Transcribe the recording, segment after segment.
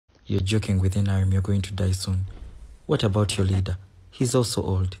You're joking with NRM, you're going to die soon. What about your leader? He's also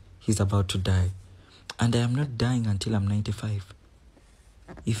old. He's about to die. And I am not dying until I'm 95.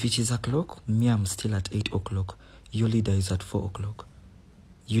 If it is a clock, me, I'm still at 8 o'clock. Your leader is at 4 o'clock.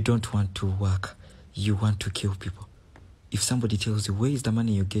 You don't want to work. You want to kill people. If somebody tells you, where is the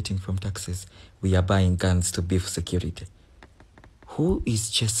money you're getting from taxes? We are buying guns to beef security. Who is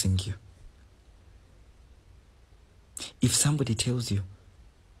chasing you? If somebody tells you,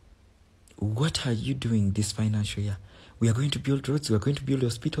 what are you doing this financial year? We are going to build roads, we are going to build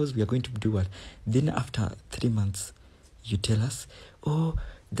hospitals, we are going to do what? Then after 3 months, you tell us, oh,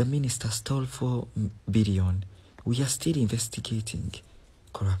 the minister stole 4 billion. We are still investigating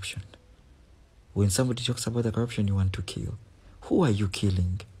corruption. When somebody talks about the corruption you want to kill, who are you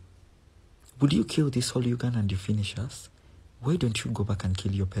killing? Would you kill this whole Uganda and you finish us? Why don't you go back and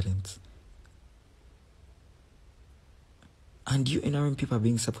kill your parents? And you NRM people are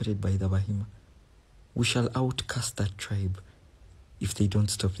being supported by the Bahima. We shall outcast that tribe if they don't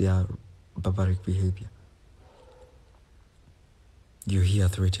stop their barbaric behavior. You're here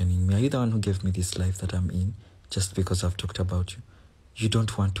threatening me. Are you the one who gave me this life that I'm in just because I've talked about you? You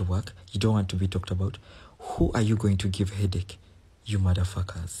don't want to work. You don't want to be talked about. Who are you going to give headache? You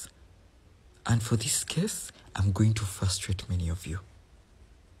motherfuckers. And for this case, I'm going to frustrate many of you.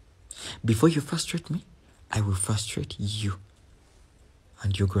 Before you frustrate me, I will frustrate you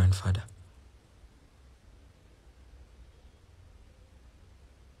and your grandfather.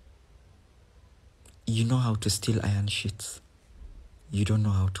 You know how to steal iron sheets. You don't know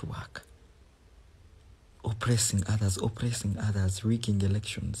how to work. Oppressing others, rigging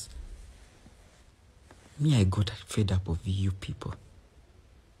elections. Me, I got fed up of you people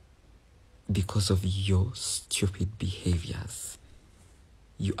because of your stupid behaviors.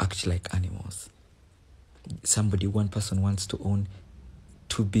 You act like animals. One person wants to own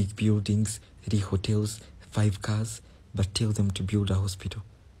 2 big buildings, 3 hotels, 5 cars, but tell them to build a hospital.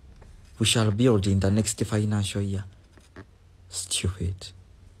 We shall build in the next financial year. Stupid.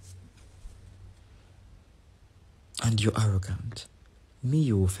 And you're arrogant. Me,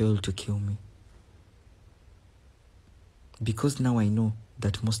 you will fail to kill me. Because now I know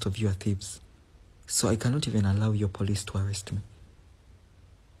that most of you are thieves. So I cannot even allow your police to arrest me.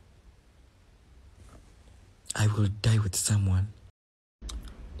 I will die with someone.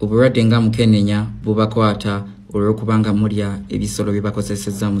 Obulwadde nga mukenenya bubakwata olw'okubanga mulya ebisolo bye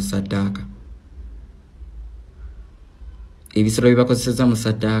bakozesezza mu ssaddaaka. Ebisolo bye bakozesezza mu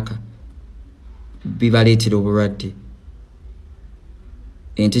ssaddaaka bibaleetera obulwadde.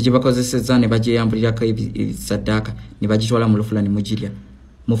 Ente gye bakozesezza ne bagyeyambulirako ebisaddaaka ne bagitwala mu lufula ne mugirya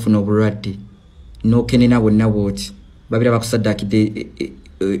mufuna obulwadde. N'okenena bwonna bw'oti babira bakusaddaakidde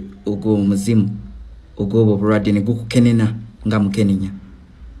ogwo omuzimu ogw'obwo obulwadde ne gukukenena nga mukenenya.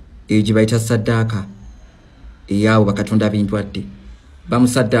 Eyo gye bayita saddaaka eyaawo bakatunda b'endwadde.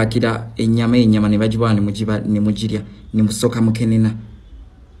 Bamusaddaakira ennyama ne bagibwala ne mugirya ne musooka mukenena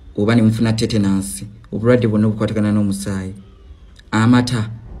oba ne mufuna tetanasi. Obulwadde bwonna obukwatagana n'omusaayi. Amata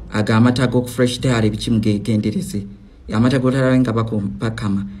ag'oku fresh diary bikimu gendereze. Amata g'otalabe nga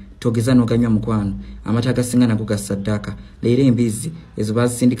bakama togeza n'oganywa mukwano. Amata agasinga nago ga saddaaka. Leero embizi ezo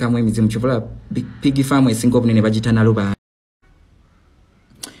bazisindikamu emizimu. Kivula pig farm esinga obunene bagita naluba.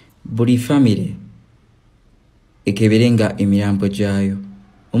 Buli family ekeberenga emirambo gyayo.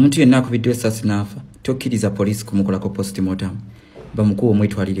 Omuntu yenna akubiddwa essasi n'afa tokkiriza poliisi kumukolako postmortem. Bamukuwa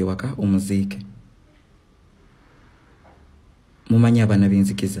omwetwalire waka omuziike. Mumanya abaana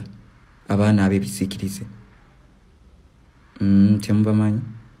b'enzikiza, abaana ab'ebisiikirize. Temubamanyi?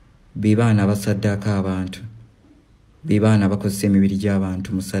 Be baana abasaddaaka abantu. Be baana abakozesa emibiri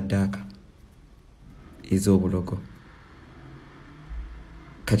gy'abantu mu ssaddaaka ez'obulogo.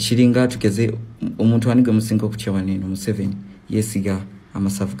 Kakiringa tugeze omuntu ani gwe musinga okutya waneeno Museveni yeesiga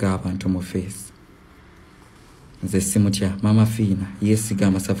amasavu g'abantu mu face. Nze simutya Mama Fiina yeesiga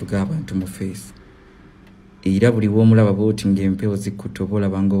amasavu g'abantu mu face. Era buli w'omulaba bw'oti ng'empewo zikkutte oba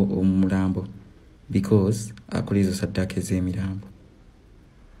olaba nga omulambo because akola ezo ssaddaaka ez'emirambo.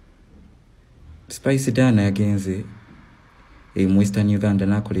 Spice Dana yagenze mu Western Uganda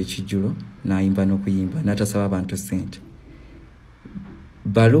n'akola ekijjulo n'ayimba n'okuyimba n'atasaba abantu ssente.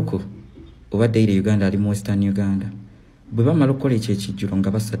 Baluko obadde ire Uganda ali mu Western Uganda bwe bamala okukola ekijjulo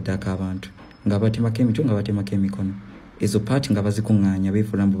nga basaddaaka abantu nga batemako emitwe nga batemako emikono. Ezo paati nga bazikuŋŋaanya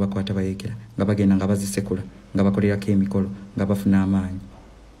beefuula mbu bakwata bayeekera nga bagenda nga bazisekula nga bakolerako emikolo nga bafuna amaanyi.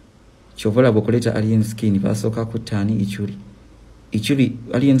 Kyovola bw'okuleeta alien skin basooka kuttaani Ichuli. Ichuli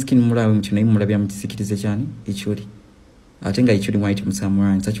alien skin mulaawe mu kino naye mulabira mu kisikirize kyani Ichuli. Ate nga Ichuli mwayita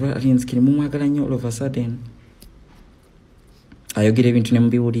musamuranyi. Sakiba alien skin mumwagala nnyo all of a sudden. ayogera ebintu ne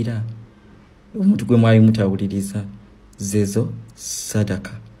mubiwulira omuntu gwe mwali mutawuliriza zezo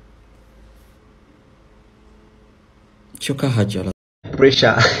sadaka choka hajala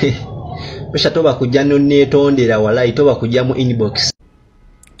pressure toba kujja nonnetondera walayi toba kujja mu inbox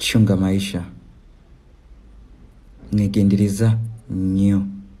chunga maisha negendereza nnyo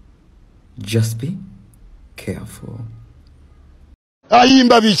just be careful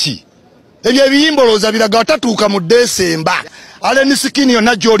ayimba biki ebyo ebiyimboloza biraga watatuuka mu Desemba ale ni sikini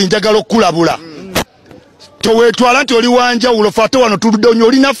yonna gy'oli njagala okulabula towetwala nti oli wanjawulo fate wano tuludde onyo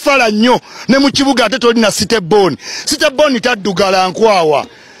olina fala nnyo ne mu kibuga ate tolina siteboni taddugala nkwawa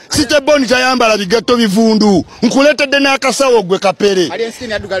siteboni tayambala bigatto bivundu nkuleetedde n'akasawo gwe kapere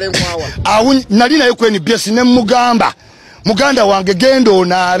nali naye kweni byesi ne mugamba muganda wange genda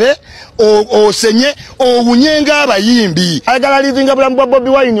onaabe osenye owunyenga abayimbi ayagala livinga bulamu bwa Bobi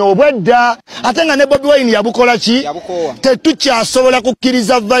Wine obwedda ate nga ne Bobi Wine yabukola ki tetukyasobola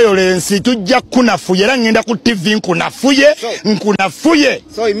kukkiriza violence tujja kunafuye era ngenda ku TV nkunafuye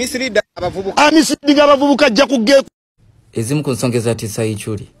amisiriga abavubuka ajja kuge ezimu ku nsonga ezatiisa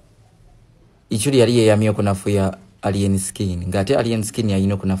Ichuli yali yeyamye okunafuya alien skin ngate alien skin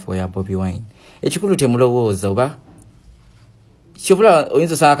yalina okunafuya Bobi Wine ekikulu temulowooza oba Chobula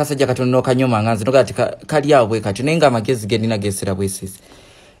oyinza sana akasajja katono okanyoma nganze nogati kali yawe kati nenga amagezi gedina gesera bwesisi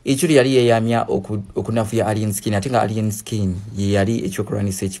Ichuli yali yeyamya okunafuya alien skin atenga alien skin yali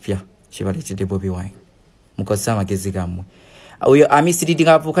ekyokuranisa ekipya kibaletedde Bobi Wine mukozesa amagezi gammwe oyo amisiridi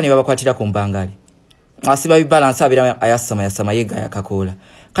ngavuka ne babakwatira ku mbangali asiba bibalance abira ayasama yega yakakola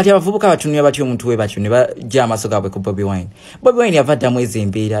kati abavubuka batunye batyo omuntu we batyo ne bajja amaso gabwe ku Bobi Wine yavadda mwezi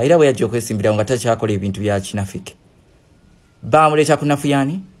embeera era bwe yajja okwesimbira nga takyakola ebintu bya kinafike bamuleta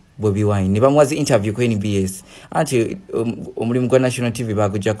kunafuyani Bobi Wine ne bamuwazi interview ku NBS anti omulimu gwa National TV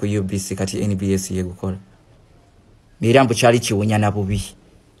bagujja ku UBC kati NBS yegukola era mbu kyali kiwonya na bubi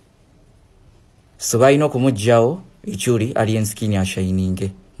so bayina okumugjawo Ichuli alien skin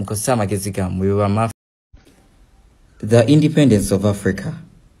ashininge mukozesa amagezi gammwe bama the independence of Africa,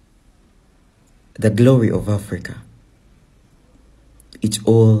 the glory of Africa, it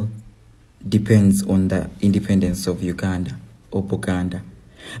all depends on the independence of Uganda or Buganda,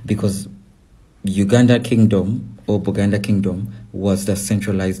 because Uganda Kingdom or Buganda Kingdom was the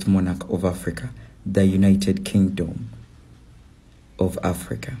centralized monarch of Africa, the United Kingdom of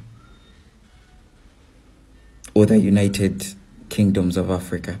Africa, or the United Kingdoms of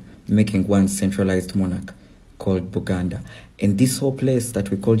Africa, making one centralized monarch called Buganda. And this whole place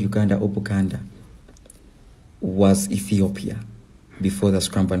that we call Uganda or Buganda was Ethiopia before the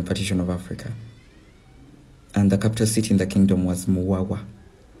scramble and partition of Africa. And the capital city in the kingdom was Muwawa.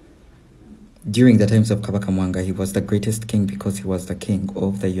 During the times of Kabaka Mwanga, he was the greatest king because he was the king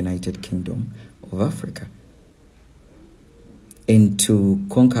of the United Kingdom of Africa. And to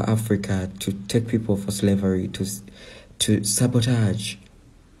conquer Africa, to take people for slavery, to sabotage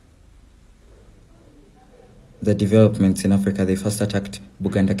the developments in Africa, they first attacked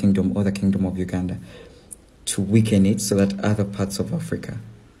Buganda Kingdom or the Kingdom of Uganda to weaken it so that other parts of Africa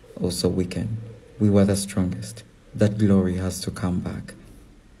also weaken. We were the strongest. That glory has to come back.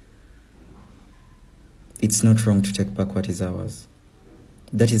 It's not wrong to take back what is ours.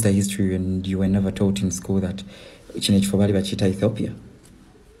 That is the history, and you were never taught in school that Ethiopia.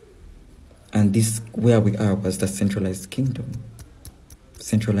 And this, where we are, was the centralized kingdom,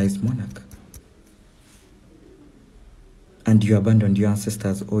 centralized monarch. And you abandoned your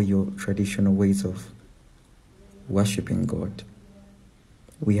ancestors or your traditional ways of worshipping God.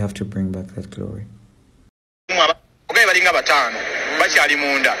 We have to bring back that glory. Bakyali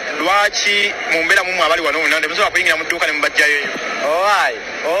munda lwaki mumbera mu abali wano nande musobola kuyingira mu dduuka ne mubajjayo owaayi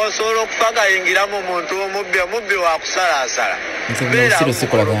osobola okufaga yingira mu muntu omubbi wa kusalaasala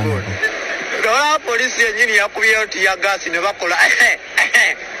ola polisi yennyini yakubyeyo tiya gaasi ne bakola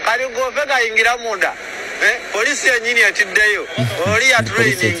kali gove gayingira munda polisi yennyini etiddeyo oli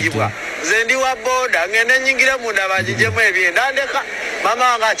yatreiningibwa nze ndi wa booda ngende nyingira munda banjijemu ebyenda ndeka mama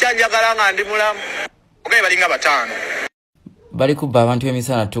wange akyanjagala nga ndi mulamu ogaye balinga bataano bali kubba abantu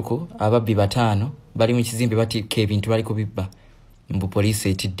emisana tuku ababbi bataano bali mu kizimbe batikka ebintu bali kubibba mbu poliisi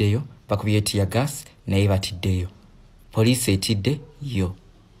etiddeyo bakubye tiya gas naye batiddeyo poliisi etidde yo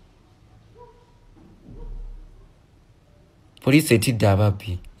poliisi etidde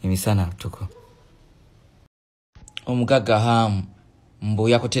ababbi emisana tuku omugagga hamu mbu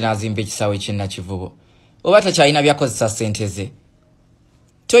yakote n'azimba ekisaawe ky'ennakivubo oba takyalina byakozesa ssente ze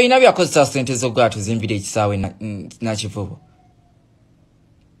toyina byakozesa ssente zo gwe atuzimbira ekisaawe nakivubo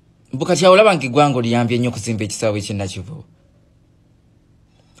Bukati ya olaba ngigwango liyambye nnyo kuzimba ekisaawe ky'ennakivubo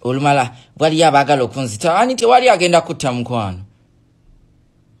olumala bwali yabagala okunzita ani tewali agenda kutta mukwano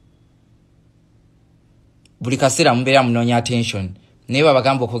buli kaseera mubeera munoonya attention naye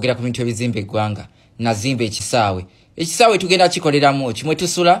babagamba okwogera ku bintu ebizimba eggwanga nazimba ekisaawe tugenda kikoleramu kimwe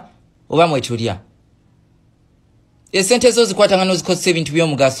tusula oba mwetulya esente zo zikwatanga n'ozikozesa ebintu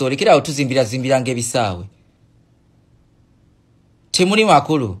by'omugaso olekerawo tuzimbira ng'ebisaawe temuli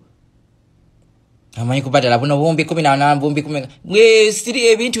makulu amanyi kubadala buno buwumbi 18 buwumbi 10 siri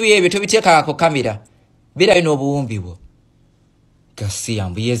ebintu ebyo tobiteekako kamera beerayo n'obuwumbi bwo gasiya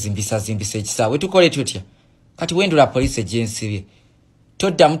mbu yezimbisa ekisaawe tukole tutya kati wendula poliisi ejensibye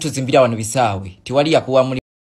toddamu tuzimbira wano bisaawe tiwali yakuwa